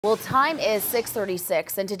Well, time is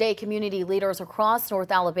 6:36, and today community leaders across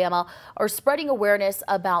North Alabama are spreading awareness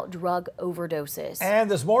about drug overdoses. And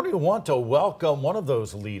this morning, we want to welcome one of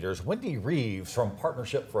those leaders, Wendy Reeves from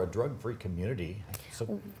Partnership for a Drug-Free Community.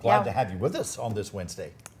 So glad to have you with us on this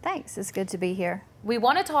Wednesday. Thanks. It's good to be here. We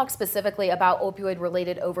want to talk specifically about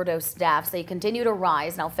opioid-related overdose deaths. They continue to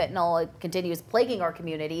rise. Now, fentanyl continues plaguing our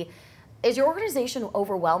community. Is your organization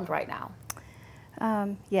overwhelmed right now?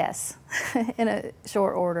 Yes, in a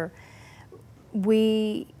short order.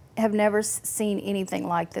 We have never seen anything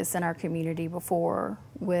like this in our community before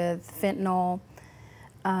with fentanyl.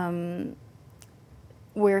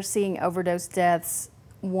 We're seeing overdose deaths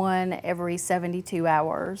 1 every 72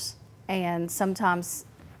 hours, and sometimes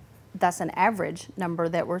that's an average number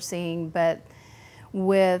that we're seeing, but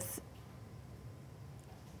with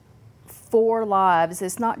 4 lives,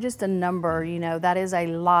 it's not just a number, you know, that is a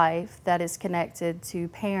life that is connected to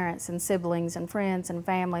parents and siblings and friends and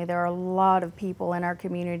family. There are a lot of people in our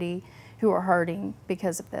community who are hurting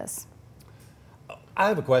because of this. I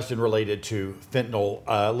have a question related to fentanyl,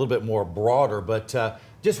 a little bit more broader, but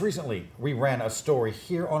just recently we ran a story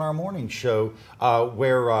here on our morning show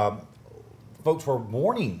where folks were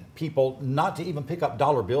warning people not to even pick up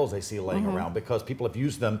dollar bills they see laying around because people have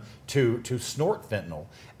used them to snort fentanyl.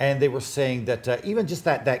 And they were saying that even just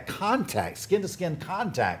that contact, skin-to-skin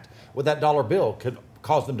contact with that dollar bill could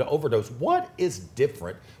cause them to overdose. What is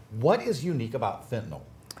different? What is unique about fentanyl?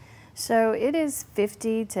 So it is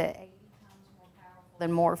 50 to 80 times more powerful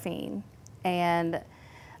than morphine. And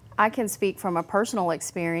I can speak from a personal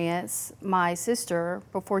experience. My sister,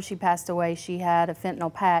 before she passed away, she had a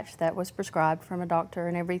fentanyl patch that was prescribed from a doctor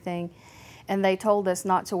and everything. And they told us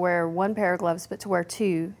not to wear 1 pair of gloves, but to wear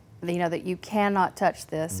 2. You know, that you cannot touch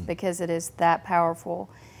this because it is that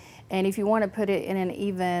powerful. And if you want to put it in an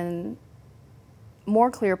even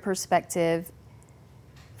more clear perspective,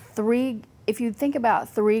 if you think about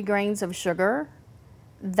 3 grains of sugar,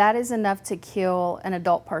 that is enough to kill an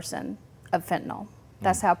adult person of fentanyl.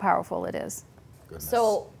 That's how powerful it is. Goodness.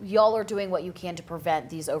 So y'all are doing what you can to prevent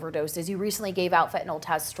these overdoses. You recently gave out fentanyl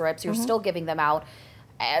test strips. You're still giving them out.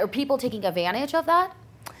 Are people taking advantage of that?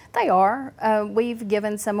 They are. We've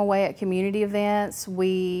given some away at community events.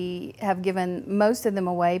 We have given most of them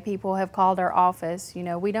away. People have called our office. You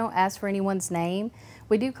know, we don't ask for anyone's name.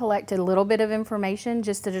 We do collect a little bit of information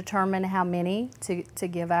just to determine how many to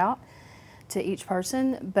give out to each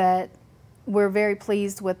person, but we're very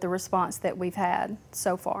pleased with the response that we've had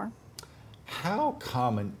so far. How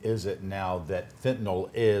common is it now that fentanyl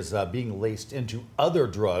is being laced into other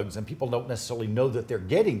drugs and people don't necessarily know that they're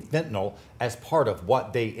getting fentanyl as part of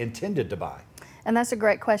what they intended to buy? And that's a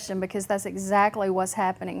great question because that's exactly what's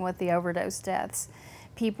happening with the overdose deaths.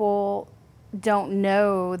 People don't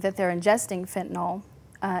know that they're ingesting fentanyl.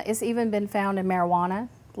 It's even been found in marijuana,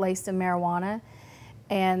 laced in marijuana.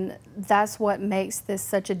 And that's what makes this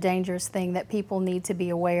such a dangerous thing that people need to be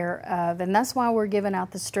aware of. And that's why we're giving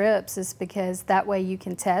out the strips, is because that way you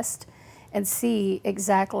can test and see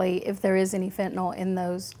exactly if there is any fentanyl in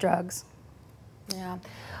those drugs. Yeah.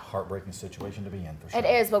 Heartbreaking situation to be in, for sure. It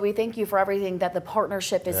is, but we thank you for everything that the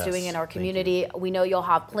partnership is doing in our community. We know you'll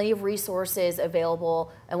have plenty of resources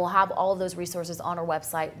available, and we'll have all of those resources on our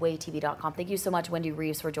website, waytv.com. Thank you so much, Wendy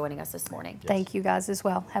Reeves, for joining us this morning. Thank you guys as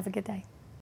well. Have a good day.